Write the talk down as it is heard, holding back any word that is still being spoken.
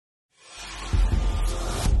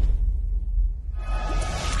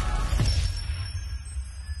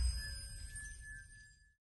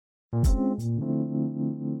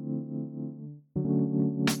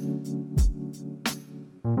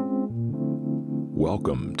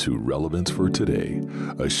Welcome to Relevance for Today,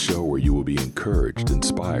 a show where you will be encouraged,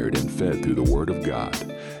 inspired, and fed through the Word of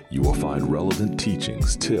God. You will find relevant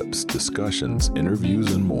teachings, tips, discussions,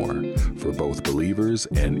 interviews, and more for both believers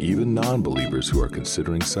and even non-believers who are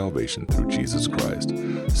considering salvation through Jesus Christ.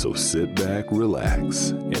 So sit back, relax,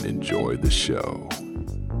 and enjoy the show.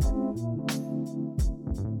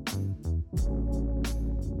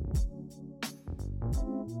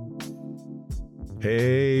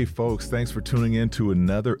 Hey folks, thanks for tuning in to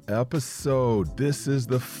another episode. This is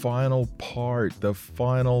the final part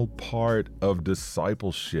of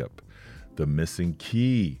discipleship, the missing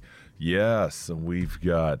key. Yes, and we've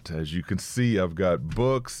got, as you can see, I've got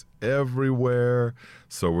books everywhere.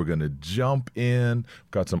 So we're going to jump in.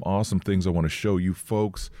 Got some awesome things I want to show you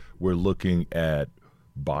folks. We're looking at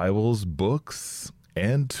Bibles, books,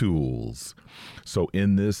 and tools. So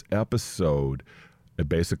in this episode,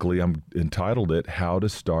 basically, I'm entitled it, How to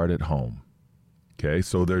Start at Home. Okay,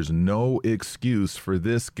 so there's no excuse for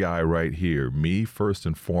this guy right here, me first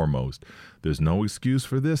and foremost. There's no excuse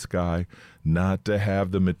for this guy not to have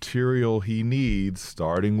the material he needs,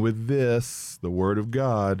 starting with this, the Word of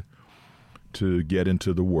God, to get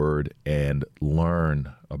into the Word and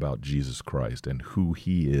learn about Jesus Christ and who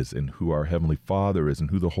He is and who our Heavenly Father is and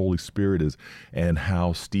who the Holy Spirit is and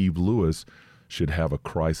how Steve Lewis should have a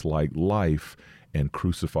Christ-like life and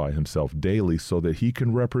crucify himself daily so that he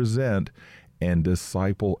can represent and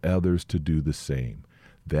disciple others to do the same.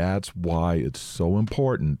 That's why it's so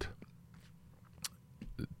important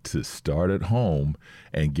to start at home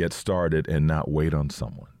and get started and not wait on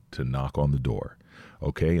someone to knock on the door.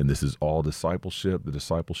 Okay, and this is all discipleship, the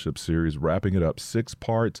discipleship series, wrapping it up 6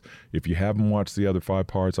 parts. If you haven't watched the other 5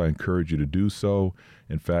 parts, I encourage you to do so.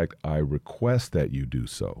 In fact, I request that you do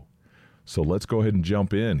so. So let's go ahead and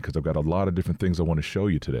jump in because I've got a lot of different things I want to show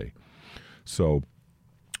you today. So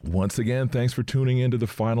once again, thanks for tuning into the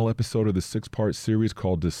final episode of the 6-part series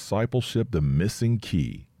called Discipleship, the Missing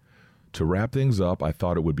Key. To wrap things up, I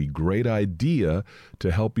thought it would be a great idea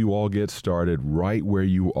to help you all get started right where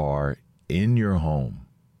you are in your home.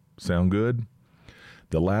 Sound good?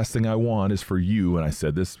 The last thing I want is for you, and I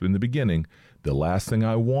said this in the beginning, the last thing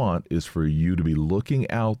I want is for you to be looking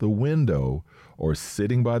out the window or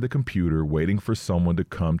sitting by the computer waiting for someone to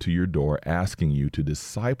come to your door asking you to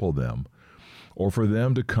disciple them or for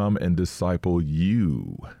them to come and disciple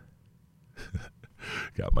you.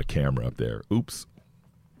 Got my camera up there. Oops.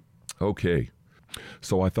 Okay.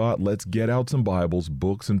 So I thought let's get out some Bibles,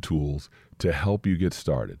 books, and tools to help you get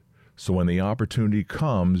started. So when the opportunity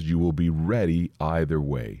comes, you will be ready either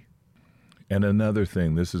way. And another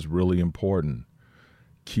thing, this is really important.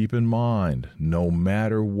 Keep in mind, no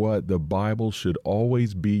matter what, the Bible should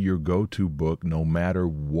always be your go-to book, no matter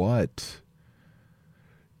what.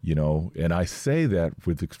 You know, and I say that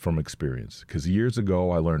from experience, because years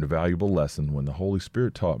ago I learned a valuable lesson when the Holy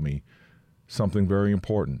Spirit taught me something very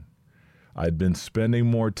important. I'd been spending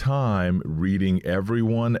more time reading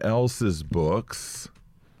everyone else's books.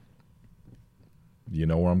 You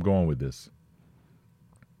know where I'm going with this.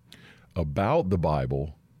 About the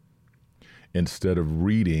Bible instead of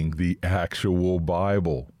reading the actual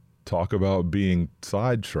Bible. Talk about being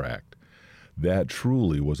sidetracked. That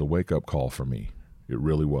truly was a wake-up call for me. It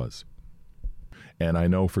really was. And I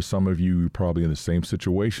know for some of you, you're probably in the same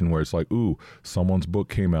situation where it's like, ooh, someone's book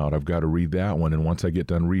came out. I've got to read that one. And once I get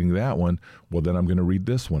done reading that one, well, then I'm going to read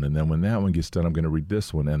this one. And then when that one gets done, I'm going to read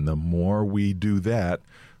this one. And the more we do that,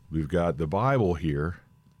 we've got the Bible here,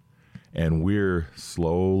 and we're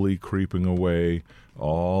slowly creeping away,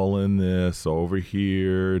 all in this, over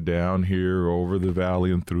here, down here, over the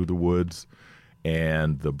valley and through the woods,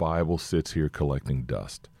 and the Bible sits here collecting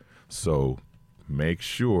dust. So make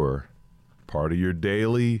sure part of your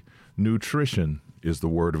daily nutrition is the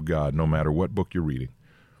Word of God, no matter what book you're reading.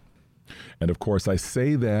 And of course, I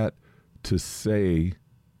say that to say,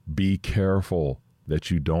 be careful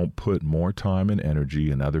that you don't put more time and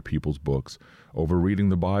energy in other people's books over reading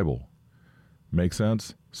the Bible. Make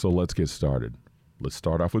sense? So let's get started. Let's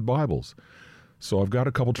start off with Bibles. So I've got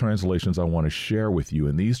a couple translations I want to share with you,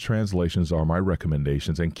 and these translations are my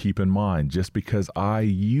recommendations. And keep in mind, just because I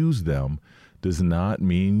use them does not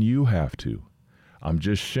mean you have to. I'm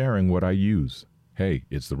just sharing what I use. Hey,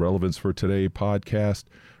 it's the Relevance for Today podcast,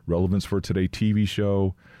 Relevance for Today TV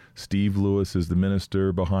show. Steve Lewis is the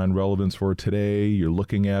minister behind Relevance for Today. You're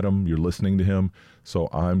looking at him, you're listening to him. So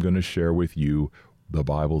I'm going to share with you the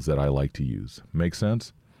Bibles that I like to use. Make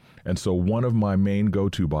sense? And so one of my main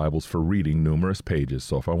go-to Bibles for reading numerous pages.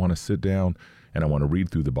 So if I want to sit down and I want to read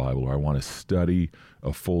through the Bible, or I want to study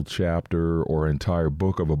a full chapter or entire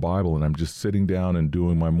book of a Bible, and I'm just sitting down and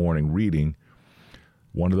doing my morning reading,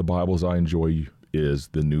 one of the Bibles I enjoy is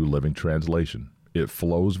the New Living Translation. It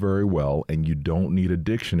flows very well, and you don't need a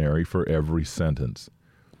dictionary for every sentence.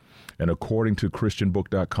 And according to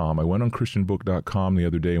ChristianBook.com, I went on ChristianBook.com the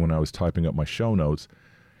other day when I was typing up my show notes,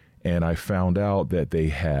 and I found out that they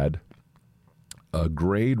had a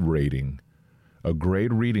grade reading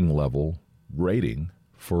level rating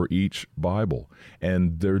for each Bible.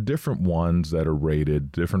 And there are different ones that are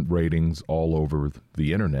rated, different ratings all over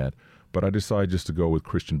the internet, but I decided just to go with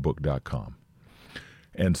ChristianBook.com.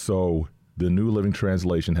 And so the New Living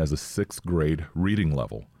Translation has a 6th grade reading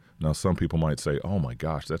level. Now, some people might say, oh my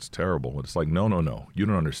gosh, that's terrible. It's like, no, you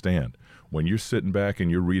don't understand. When you're sitting back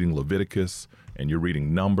and you're reading Leviticus and you're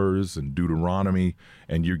reading Numbers and Deuteronomy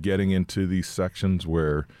and you're getting into these sections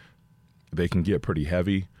where they can get pretty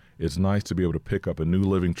heavy, it's nice to be able to pick up a New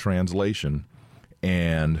Living Translation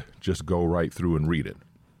and just go right through and read it.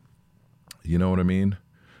 You know what I mean?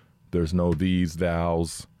 There's no these,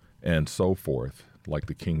 thous, and so forth, like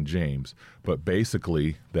the King James. But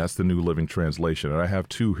basically, that's the New Living Translation. And I have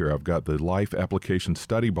 2 here. I've got the Life Application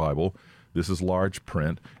Study Bible. This is large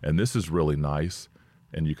print, and this is really nice.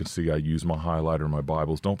 And you can see I use my highlighter in my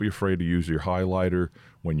Bibles. Don't be afraid to use your highlighter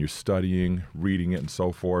when you're studying, reading it, and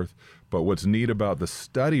so forth. But what's neat about the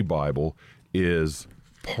Study Bible is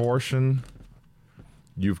portion,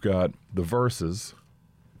 you've got the verses,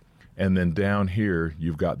 and then down here,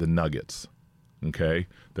 you've got the nuggets, okay,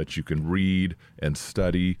 that you can read and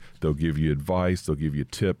study. They'll give you advice, they'll give you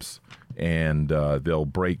tips, and they'll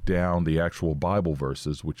break down the actual Bible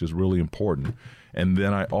verses, which is really important. And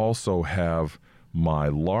then I also have my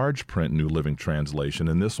large print New Living Translation,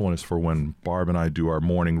 and this one is for when Barb and I do our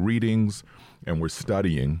morning readings and we're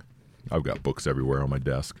studying. I've got books everywhere on my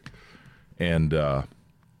desk. And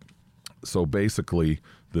so basically,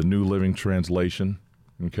 the New Living Translation,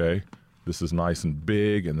 okay, this is nice and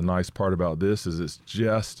big, and the nice part about this is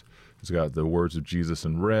it's got the words of Jesus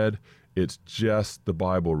in red. It's just the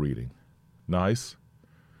Bible reading. Nice?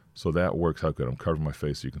 So that works out good. I'm covering my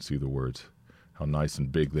face so you can see the words, how nice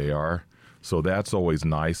and big they are. So that's always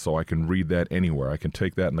nice, so I can read that anywhere. I can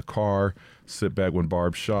take that in the car, sit back when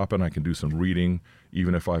Barb's shopping. I can do some reading,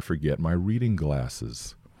 even if I forget my reading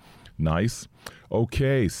glasses. Nice.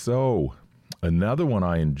 Okay, so another one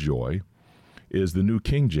I enjoy is the New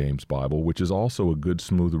King James Bible, which is also a good,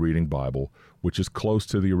 smooth reading Bible, which is close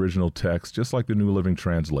to the original text, just like the New Living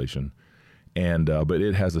Translation. And but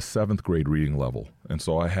it has a 7th grade reading level. And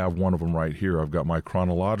so I have one of them right here. I've got my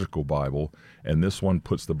chronological Bible, and this one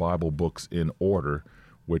puts the Bible books in order,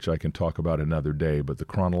 which I can talk about another day. But the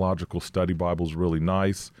chronological study Bible is really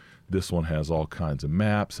nice. This one has all kinds of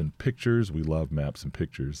maps and pictures. We love maps and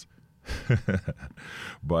pictures.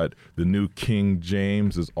 But the New King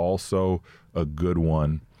James is also a good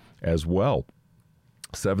one as well.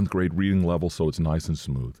 7th grade reading level, so it's nice and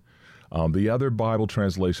smooth. The other Bible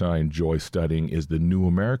translation I enjoy studying is the New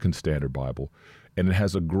American Standard Bible, and it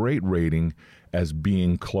has a great rating as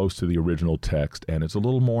being close to the original text, and it's a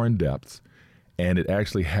little more in depth, and it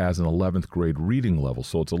actually has an 11th grade reading level,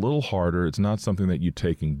 so it's a little harder. It's not something that you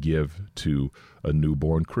take and give to a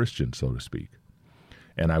newborn Christian, so to speak,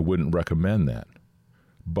 and I wouldn't recommend that.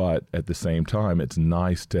 But at the same time, it's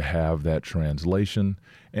nice to have that translation,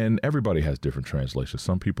 and everybody has different translations.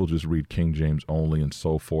 Some people just read King James only and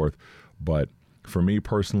so forth, but for me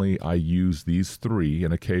personally, I use these 3,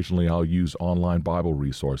 and occasionally I'll use online Bible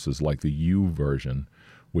resources like the U version,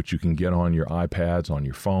 which you can get on your iPads, on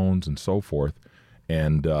your phones, and so forth,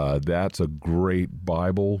 and that's a great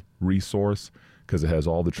Bible resource because it has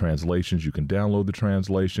all the translations. You can download the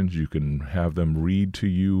translations, you can have them read to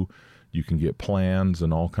you, you can get plans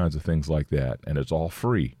and all kinds of things like that, and it's all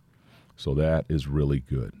free. So that is really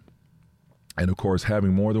good. And of course,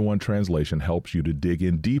 having more than one translation helps you to dig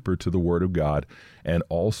in deeper to the Word of God and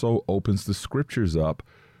also opens the Scriptures up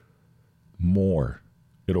more.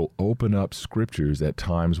 It'll open up Scriptures at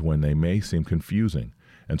times when they may seem confusing.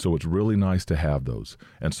 And so it's really nice to have those.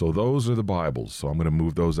 And so those are the Bibles. So I'm going to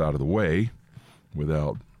move those out of the way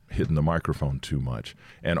without hitting the microphone too much.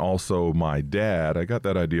 And also my dad, I got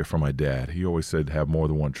that idea from my dad. He always said have more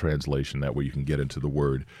than one translation. That way you can get into the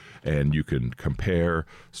Word and you can compare.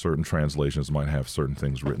 Certain translations might have certain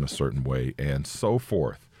things written a certain way and so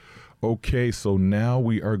forth. Okay, so now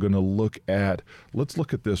we are going to let's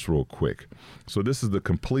look at this real quick. So this is the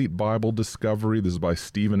Complete Bible Discovery. This is by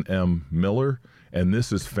Stephen M. Miller. And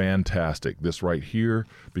this is fantastic, this right here,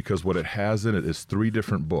 because what it has in it is 3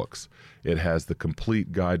 different books. It has the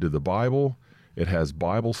Complete Guide to the Bible, it has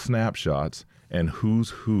Bible Snapshots, and Who's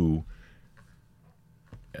Who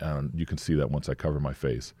you can see that once I cover my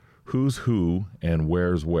face. Who's who and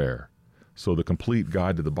where's where. So the complete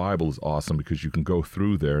guide to the Bible is awesome because you can go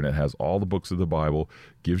through there and it has all the books of the Bible,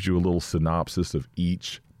 gives you a little synopsis of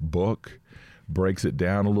each book, breaks it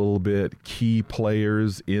down a little bit, key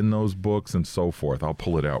players in those books and so forth. I'll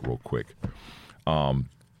pull it out real quick.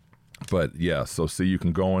 But yeah, so see, you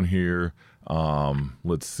can go in here.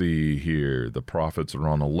 Let's see here. The prophets are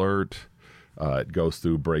on alert. It goes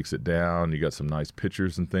through, breaks it down. You got some nice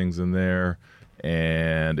pictures and things in there.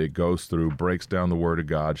 And it goes through, breaks down the Word of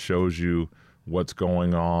God, shows you what's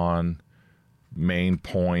going on, main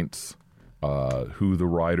points, who the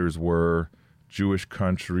writers were, Jewish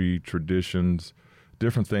country, traditions,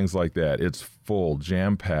 different things like that. It's full,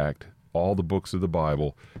 jam-packed. All the books of the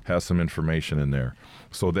Bible has some information in there.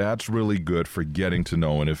 So that's really good for getting to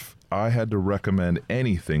know. And if I had to recommend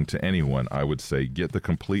anything to anyone, I would say get the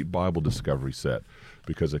complete Bible Discovery Set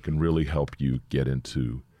because it can really help you get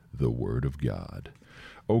into the Word of God.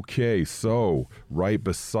 Okay, so right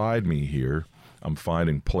beside me here, I'm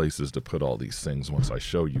finding places to put all these things once I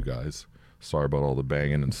show you guys. Sorry about all the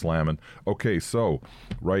banging and slamming. Okay, so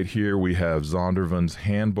right here we have Zondervan's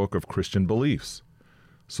Handbook of Christian Beliefs.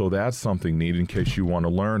 So that's something neat in case you want to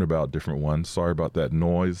learn about different ones. Sorry about that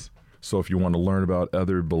noise. So if you want to learn about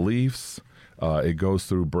other beliefs, it goes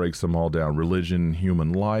through, breaks them all down, religion,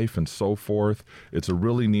 human life, and so forth. It's a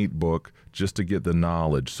really neat book just to get the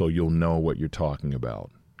knowledge so you'll know what you're talking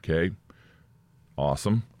about. Okay?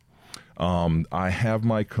 Awesome. I have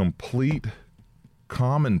my complete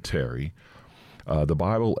commentary, the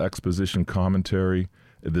Bible Exposition Commentary.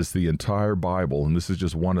 This is the entire Bible, and this is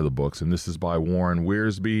just one of the books, and this is by Warren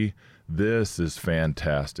Wiersbe. This is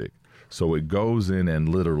fantastic. So it goes in and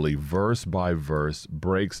literally verse by verse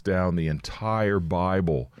breaks down the entire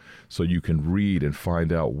Bible so you can read and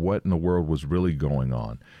find out what in the world was really going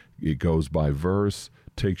on. It goes by verse,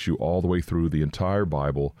 takes you all the way through the entire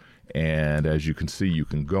Bible, and as you can see, you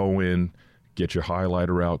can go in, get your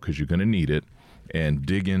highlighter out because you're going to need it, and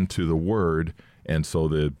dig into the Word. And so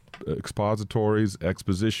the expositories,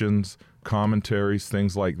 expositions, commentaries,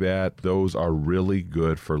 things like that, those are really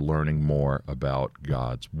good for learning more about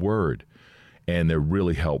God's Word. And they're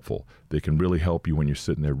really helpful. They can really help you when you're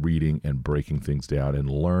sitting there reading and breaking things down and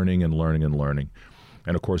learning and learning and learning.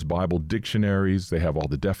 And of course, Bible dictionaries, they have all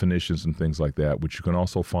the definitions and things like that, which you can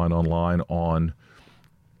also find online on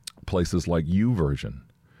places like YouVersion.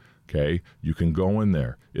 Okay, you can go in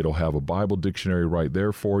there. It'll have a Bible dictionary right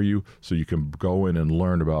there for you, so you can go in and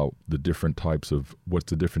learn about the different types of, what's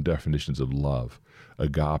the different definitions of love,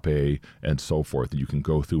 agape, and so forth. You can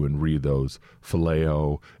go through and read those,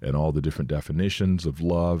 phileo, and all the different definitions of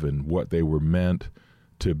love and what they were meant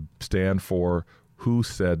to stand for, who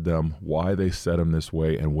said them, why they said them this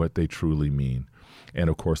way, and what they truly mean. And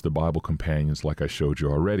of course, the Bible companions, like I showed you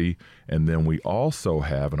already. And then we also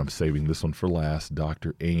have, and I'm saving this one for last,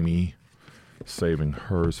 Dr. Amy, saving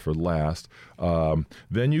hers for last.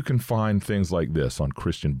 Then you can find things like this on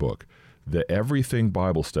Christian Book, the Everything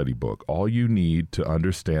Bible Study book, all you need to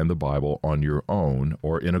understand the Bible on your own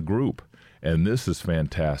or in a group. And this is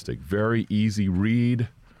fantastic. Very easy read.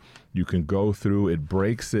 You can go through, it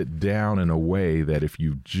breaks it down in a way that if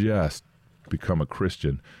you just become a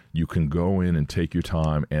Christian, you can go in and take your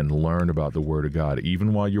time and learn about the Word of God,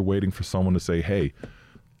 even while you're waiting for someone to say, hey,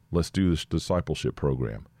 let's do this discipleship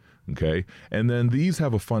program. Okay? And then these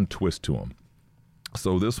have a fun twist to them.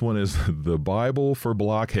 So this one is the Bible for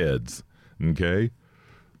blockheads. Okay?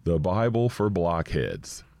 The Bible for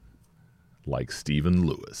blockheads, like Stephen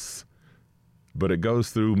Lewis. But it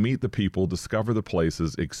goes through, meet the people, discover the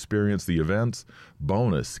places, experience the events.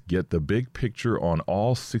 Bonus, get the big picture on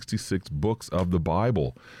all 66 books of the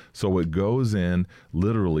Bible. So it goes in,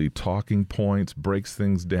 literally talking points, breaks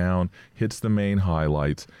things down, hits the main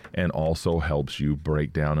highlights, and also helps you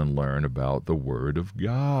break down and learn about the Word of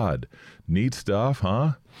God. Neat stuff,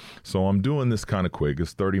 huh? So I'm doing this kind of quick.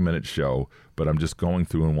 It's a 30-minute show, but I'm just going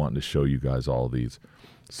through and wanting to show you guys all of these.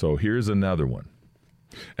 So here's another one.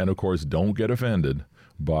 And of course, don't get offended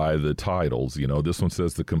by the titles. You know, this one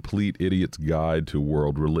says The Complete Idiot's Guide to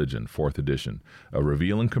World Religion, 4th edition, a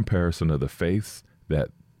revealing comparison of the faiths that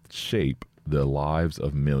shape the lives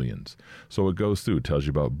of millions. So it goes through, tells you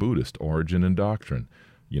about Buddhist origin and doctrine,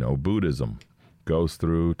 you know, Buddhism, goes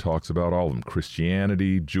through, talks about all of them,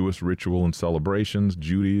 Christianity, Jewish ritual and celebrations,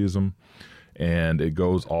 Judaism, and it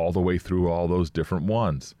goes all the way through all those different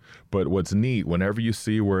ones. But what's neat, whenever you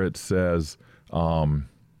see where it says,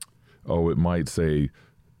 it might say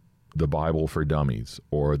the Bible for Dummies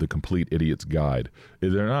or the Complete Idiot's Guide.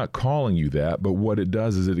 They're not calling you that, but what it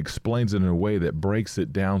does is it explains it in a way that breaks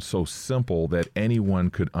it down so simple that anyone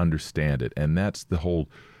could understand it. And that's the whole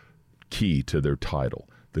key to their title,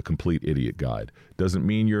 the Complete Idiot Guide. Doesn't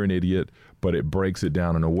mean you're an idiot, but it breaks it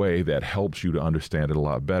down in a way that helps you to understand it a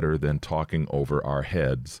lot better than talking over our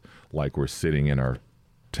heads like we're sitting in our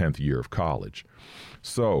 10th year of college.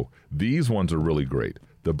 So these ones are really great.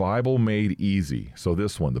 The Bible Made Easy. So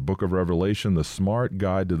this one, the Book of Revelation, the Smart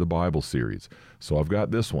Guide to the Bible series. So I've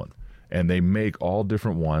got this one. And they make all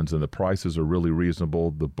different ones, and the prices are really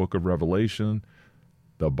reasonable. The Book of Revelation,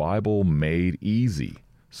 the Bible Made Easy.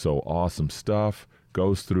 So awesome stuff.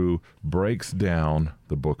 Goes through, breaks down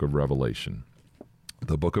the Book of Revelation.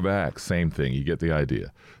 The Book of Acts, same thing. You get the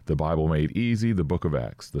idea. The Bible Made Easy, the Book of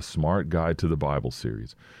Acts, the Smart Guide to the Bible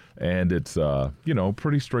series. And it's,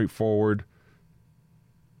 pretty straightforward.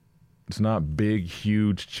 It's not big,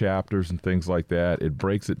 huge chapters and things like that. It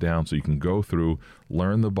breaks it down so you can go through,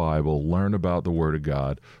 learn the Bible, learn about the Word of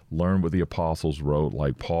God, learn what the apostles wrote,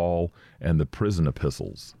 like Paul and the prison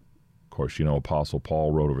epistles. Of course, Apostle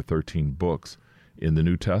Paul wrote over 13 books in the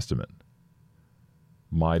New Testament.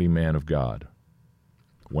 Mighty man of God.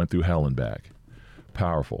 Went through hell and back.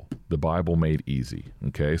 Powerful. The Bible Made Easy.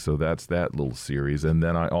 Okay, so that's that little series. And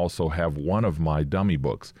then I also have one of my dummy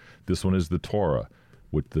books. This one is the Torah.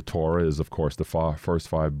 Which the Torah is, of course, the first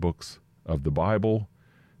 5 books of the Bible: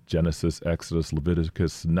 Genesis, Exodus,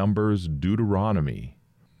 Leviticus, Numbers, Deuteronomy.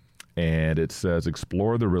 And it says,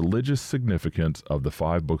 explore the religious significance of the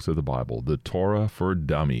 5 books of the Bible, the Torah for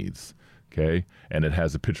Dummies. Okay? And it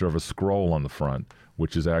has a picture of a scroll on the front,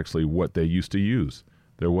 which is actually what they used to use.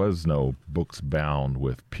 There was no books bound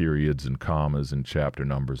with periods and commas and chapter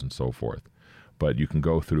numbers and so forth. But you can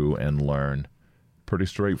go through and learn. Pretty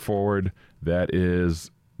straightforward. That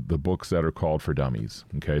is the books that are called for dummies.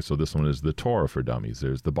 Okay, so this one is the Torah for Dummies.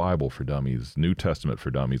 There's the Bible for Dummies, New Testament for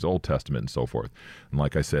Dummies, Old Testament, and so forth. And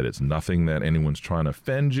like I said, it's nothing that anyone's trying to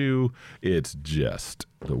offend you. It's just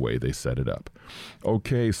the way they set it up.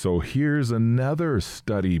 Okay, so here's another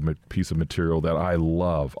study piece of material that I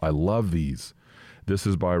love. I love these. This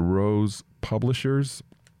is by Rose Publishers.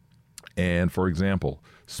 And for example,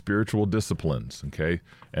 spiritual disciplines, okay?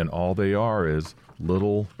 And all they are is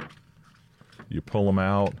little, you pull them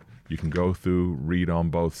out, you can go through, read on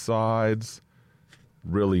both sides.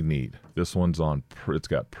 Really neat. This one's it's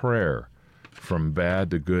got prayer, from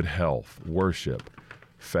bad to good health, worship,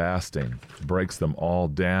 fasting, breaks them all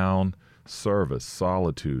down, service,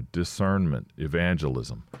 solitude, discernment,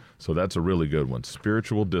 evangelism. So that's a really good one.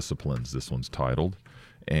 Spiritual disciplines, this one's titled.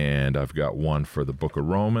 And I've got one for the book of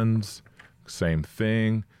Romans. Same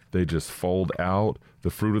thing. They just fold out.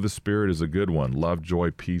 The fruit of the Spirit is a good one. Love,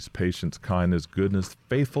 joy, peace, patience, kindness, goodness,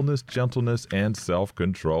 faithfulness, gentleness, and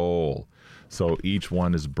self-control. So each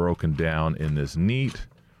one is broken down in this neat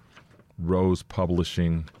Rose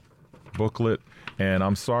Publishing booklet. And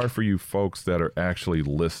I'm sorry for you folks that are actually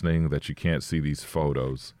listening that you can't see these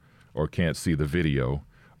photos or can't see the video.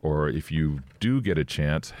 Or if you do get a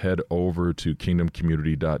chance, head over to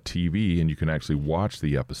kingdomcommunity.tv and you can actually watch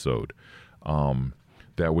the episode.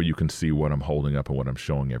 That way you can see what I'm holding up and what I'm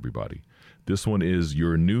showing everybody. This one is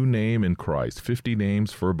Your New Name in Christ, 50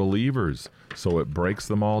 Names for Believers. So it breaks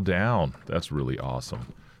them all down. That's really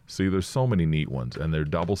awesome. See, there's so many neat ones, and they're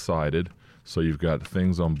double-sided. So you've got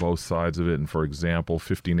things on both sides of it. And for example,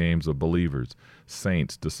 50 names of believers,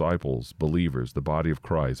 saints, disciples, believers, the body of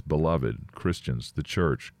Christ, beloved, Christians, the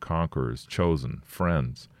church, conquerors, chosen,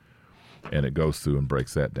 friends. And it goes through and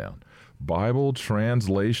breaks that down. Bible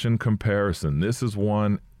translation comparison. This is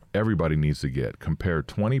one everybody needs to get. Compare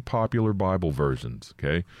 20 popular Bible versions,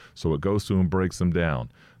 okay? So it goes through and breaks them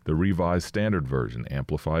down. The Revised Standard Version,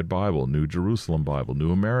 Amplified Bible, New Jerusalem Bible,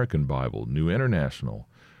 New American Bible, New International.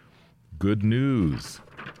 Good News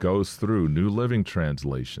goes through New Living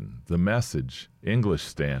Translation, The Message, English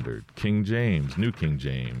Standard, King James, New King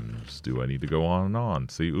James. Do I need to go on and on?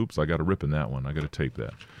 See, oops, I got a rip in that one. I got to tape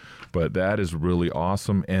that. But that is really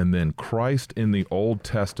awesome. And then Christ in the Old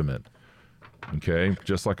Testament. Okay,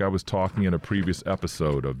 just like I was talking in a previous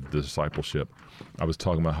episode of discipleship, I was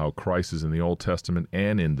talking about how Christ is in the Old Testament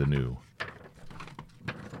and in the New.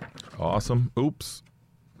 Awesome. Oops.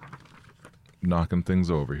 Knocking things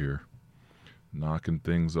over here. Knocking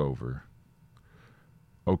things over.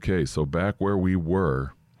 Okay, so back where we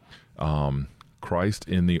were, Christ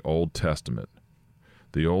in the Old Testament.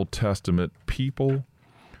 The Old Testament people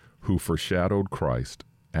who foreshadowed Christ,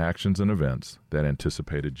 actions and events that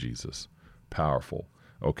anticipated Jesus. Powerful.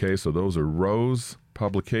 Okay, so those are Rose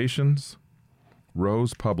Publications,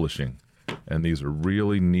 Rose Publishing. And these are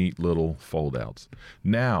really neat little foldouts.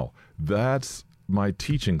 Now, that's my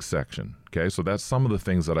teaching section. Okay, so that's some of the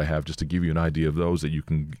things that I have just to give you an idea of those that you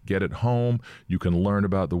can get at home. You can learn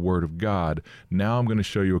about the Word of God. Now I'm going to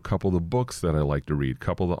show you a couple of the books that I like to read, a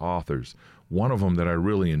couple of the authors. One of them that I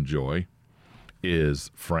really enjoy is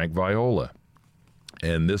Frank Viola.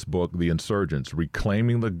 And this book, The Insurgents,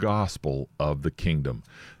 Reclaiming the Gospel of the Kingdom.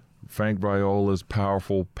 Frank Viola's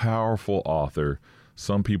powerful, powerful author.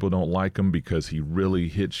 Some people don't like him because he really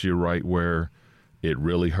hits you right where it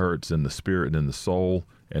really hurts in the spirit and in the soul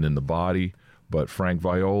and in the body. But Frank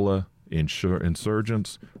Viola,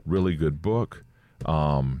 Insurgents, really good book.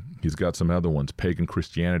 He's got some other ones. Pagan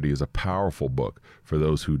Christianity is a powerful book for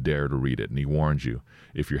those who dare to read it. And he warns you,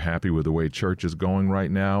 if you're happy with the way church is going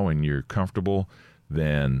right now and you're comfortable,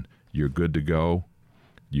 then you're good to go.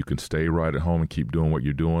 You can stay right at home and keep doing what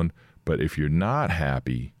you're doing. But if you're not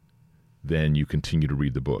happy, then you continue to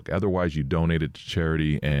read the book. Otherwise, you donate it to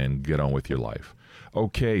charity and get on with your life.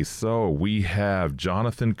 Okay, so we have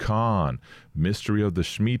Jonathan Cahn, Mystery of the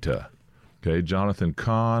Shemitah. Okay, Jonathan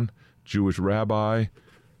Cahn, Jewish rabbi,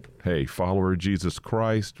 follower of Jesus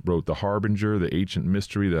Christ, wrote The Harbinger, the ancient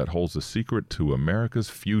mystery that holds the secret to America's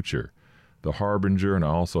future. The Harbinger, and I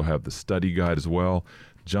also have the study guide as well.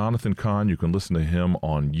 Jonathan Cahn, you can listen to him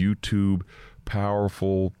on YouTube.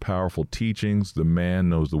 Powerful, powerful teachings. The man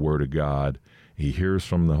knows the Word of God. He hears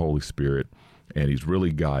from the Holy Spirit, and he's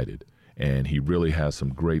really guided. And he really has some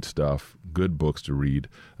great stuff, good books to read.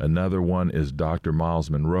 Another one is Dr.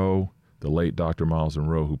 Miles Monroe, the late Dr. Miles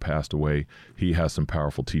Monroe, who passed away. He has some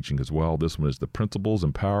powerful teaching as well. This one is The Principles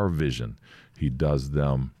and Power of Vision. He does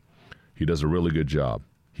a really good job.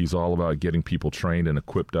 He's all about getting people trained and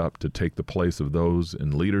equipped up to take the place of those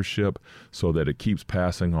in leadership so that it keeps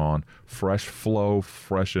passing on fresh flow,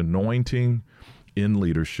 fresh anointing in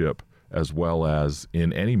leadership as well as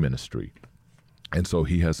in any ministry. And so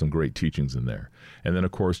he has some great teachings in there. And then,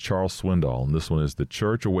 of course, Charles Swindoll, and this one is The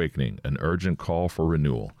Church Awakening, An Urgent Call for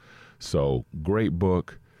Renewal. So great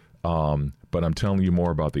book, but I'm telling you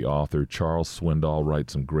more about the author. Charles Swindoll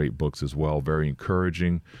writes some great books as well, very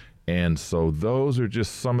encouraging. And so those are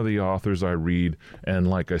just some of the authors I read. And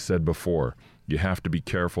like I said before, you have to be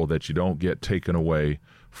careful that you don't get taken away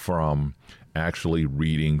from actually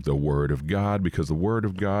reading the Word of God, because the Word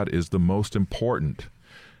of God is the most important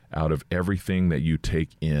out of everything that you take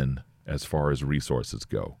in as far as resources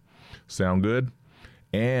go. Sound good?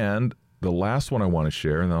 And the last one I want to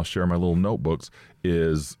share, and I'll share my little notebooks,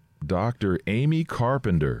 is Dr. Amy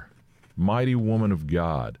Carpenter, Mighty Woman of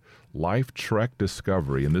God, Life Trek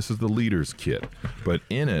Discovery. And this is the Leader's Kit. But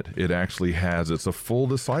in it, it's a full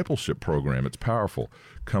discipleship program. It's powerful.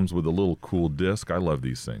 Comes with a little cool disc. I love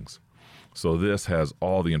these things. So this has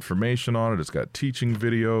all the information on it. It's got teaching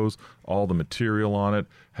videos, all the material on it.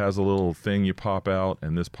 Has a little thing you pop out,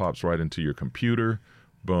 and this pops right into your computer.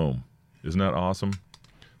 Boom. Isn't that awesome?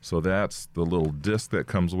 So that's the little disc that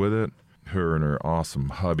comes with it. Her and her awesome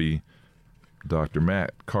hubby, Dr.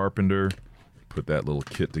 Matt Carpenter, put that little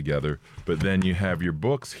kit together. But then you have your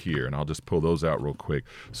books here, and I'll just pull those out real quick.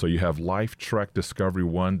 So you have Life Trek Discovery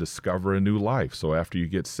 1, Discover a New Life. So after you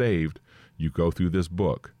get saved, you go through this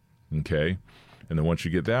book. Okay? And then once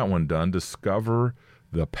you get that one done, Discover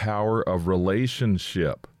the Power of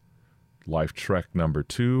Relationship. Life Trek number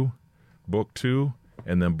 2, book 2,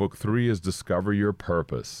 and then book 3 is Discover Your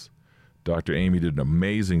Purpose. Dr. Amy did an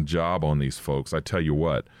amazing job on these folks. I tell you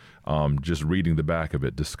what, just reading the back of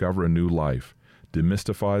it, Discover a New Life,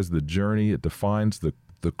 demystifies the journey. It defines the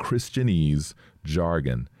Christianese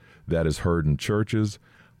jargon that is heard in churches,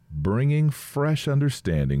 bringing fresh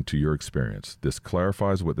understanding to your experience. This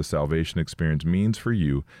clarifies what the salvation experience means for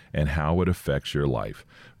you and how it affects your life.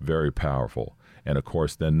 Very powerful. And of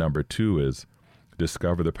course, then number 2 is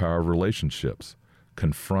Discover the Power of Relationships.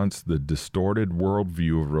 Confronts the distorted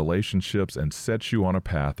worldview of relationships and sets you on a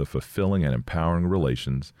path of fulfilling and empowering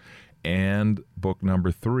relations. And book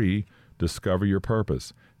number 3, Discover Your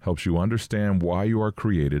Purpose. Helps you understand why you are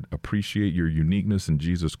created, appreciate your uniqueness in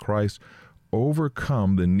Jesus Christ,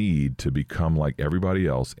 overcome the need to become like everybody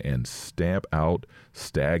else, and stamp out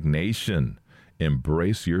stagnation.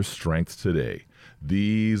 Embrace your strength today.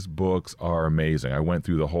 These books are amazing. I went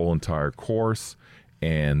through the whole entire course,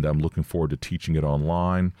 and I'm looking forward to teaching it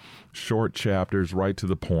online. Short chapters, right to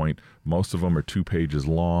the point. Most of them are 2 pages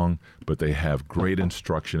long, but they have great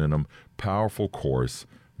instruction in them. Powerful course.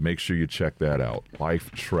 Make sure you check that out.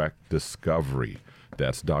 Life Trek Discovery.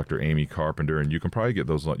 That's Dr. Amy Carpenter, and you can probably get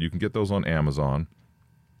those. You can get those on Amazon,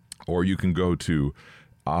 or you can go to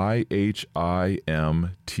ihimtv.com.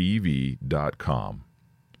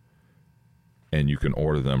 and you can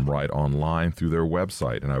order them right online through their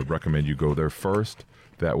website. And I would recommend you go there first.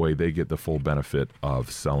 That way they get the full benefit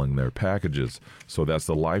of selling their packages. So that's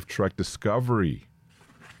the Life Trek Discovery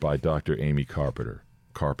by Dr. Amy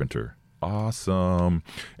Carpenter. Awesome.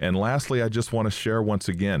 And lastly, I just want to share once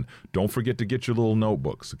again, don't forget to get your little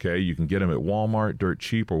notebooks, okay? You can get them at Walmart, dirt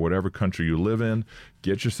cheap, or whatever country you live in.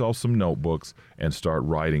 Get yourself some notebooks and start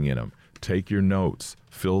writing in them. Take your notes.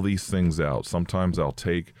 Fill these things out. Sometimes I'll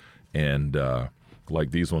take and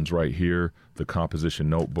like these ones right here, the composition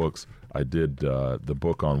notebooks. I did the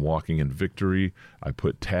book on walking in victory. I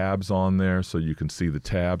put tabs on there so you can see the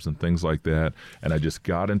tabs and things like that. And I just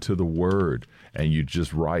got into the Word, and you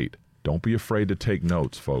just write. Don't be afraid to take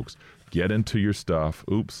notes, folks. Get into your stuff,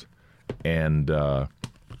 and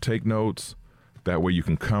take notes. That way you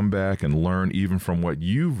can come back and learn even from what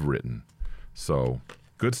you've written. So,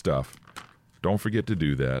 good stuff. Don't forget to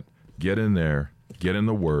do that. Get in there. Get in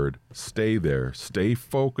the Word. Stay there. Stay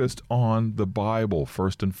focused on the Bible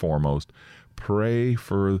first and foremost. Pray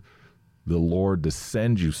for the Lord to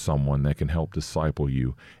send you someone that can help disciple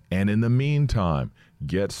you. And in the meantime,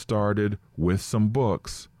 get started with some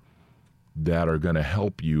books that are going to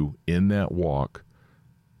help you in that walk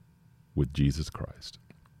with Jesus Christ.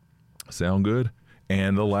 Sound good?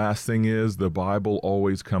 And the last thing is, the Bible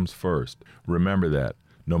always comes first. Remember that.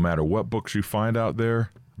 No matter what books you find out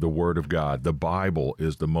there, the Word of God, the Bible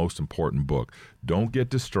is the most important book. Don't get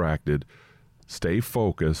distracted. Stay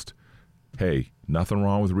focused. Hey, nothing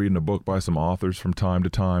wrong with reading a book by some authors from time to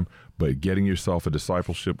time, but getting yourself a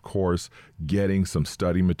discipleship course, getting some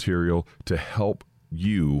study material to help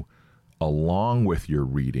you along with your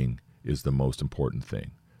reading is the most important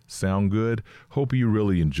thing. Sound good? Hope you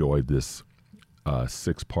really enjoyed this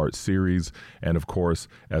 6-part series. And of course,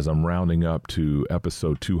 as I'm rounding up to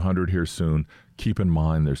episode 200 here soon, keep in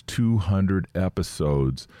mind there's 200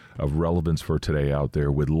 episodes of Relevance for Today out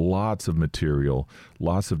there with lots of material,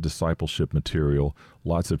 lots of discipleship material,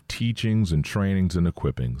 lots of teachings and trainings and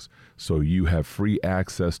equippings. So you have free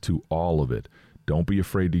access to all of it. Don't be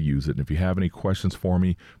afraid to use it. And if you have any questions for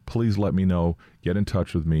me, please let me know. Get in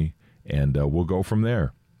touch with me, and we'll go from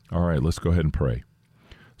there. All right, let's go ahead and pray.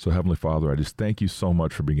 So, Heavenly Father, I just thank you so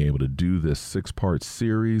much for being able to do this 6-part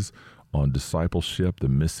series on discipleship, the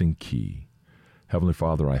missing key. Heavenly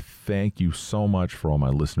Father, I thank you so much for all my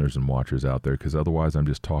listeners and watchers out there, because otherwise I'm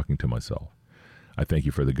just talking to myself. I thank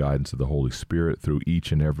you for the guidance of the Holy Spirit through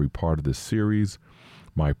each and every part of this series.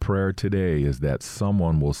 My prayer today is that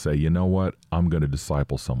someone will say, you know what, I'm going to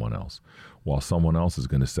disciple someone else, while someone else is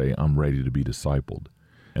going to say, I'm ready to be discipled.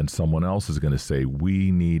 And someone else is going to say,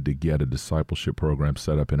 we need to get a discipleship program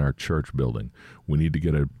set up in our church building. We need to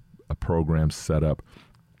get a program set up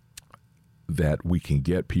that we can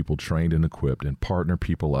get people trained and equipped and partner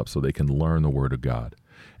people up so they can learn the Word of God.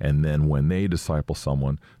 And then when they disciple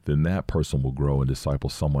someone, then that person will grow and disciple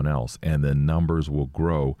someone else. And then numbers will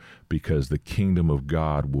grow because the kingdom of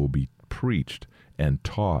God will be preached and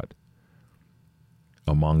taught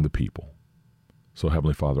among the people. So,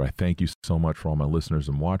 Heavenly Father, I thank you so much for all my listeners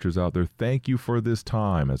and watchers out there. Thank you for this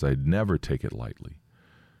time, as I never take it lightly.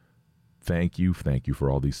 Thank you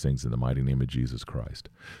for all these things in the mighty name of Jesus Christ.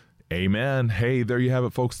 Amen. Hey, there you have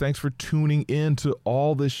it, folks. Thanks for tuning in to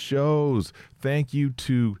all the shows. Thank you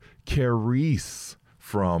to Carice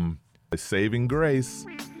from Saving Grace.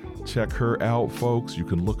 Check her out, folks. You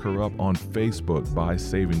can look her up on Facebook by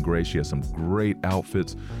Saving Grace. She has some great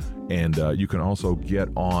outfits. And you can also get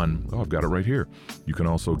on, I've got it right here. You can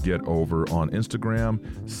also get over on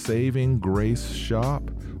Instagram, Saving Grace Shop,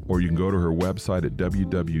 or you can go to her website at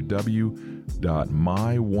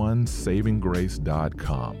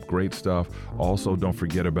www.myonesavinggrace.com. Great stuff. Also, don't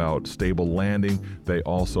forget about Stable Landing. They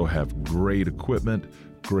also have great equipment,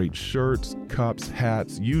 great shirts, cups,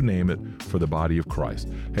 hats, you name it, for the body of Christ.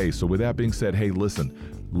 Hey, so with that being said, hey, listen,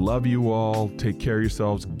 love you all. Take care of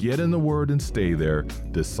yourselves. Get in the Word and stay there.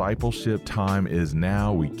 Discipleship time is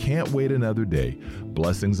now. We can't wait another day.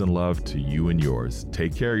 Blessings and love to you and yours.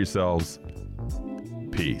 Take care of yourselves.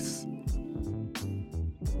 Peace.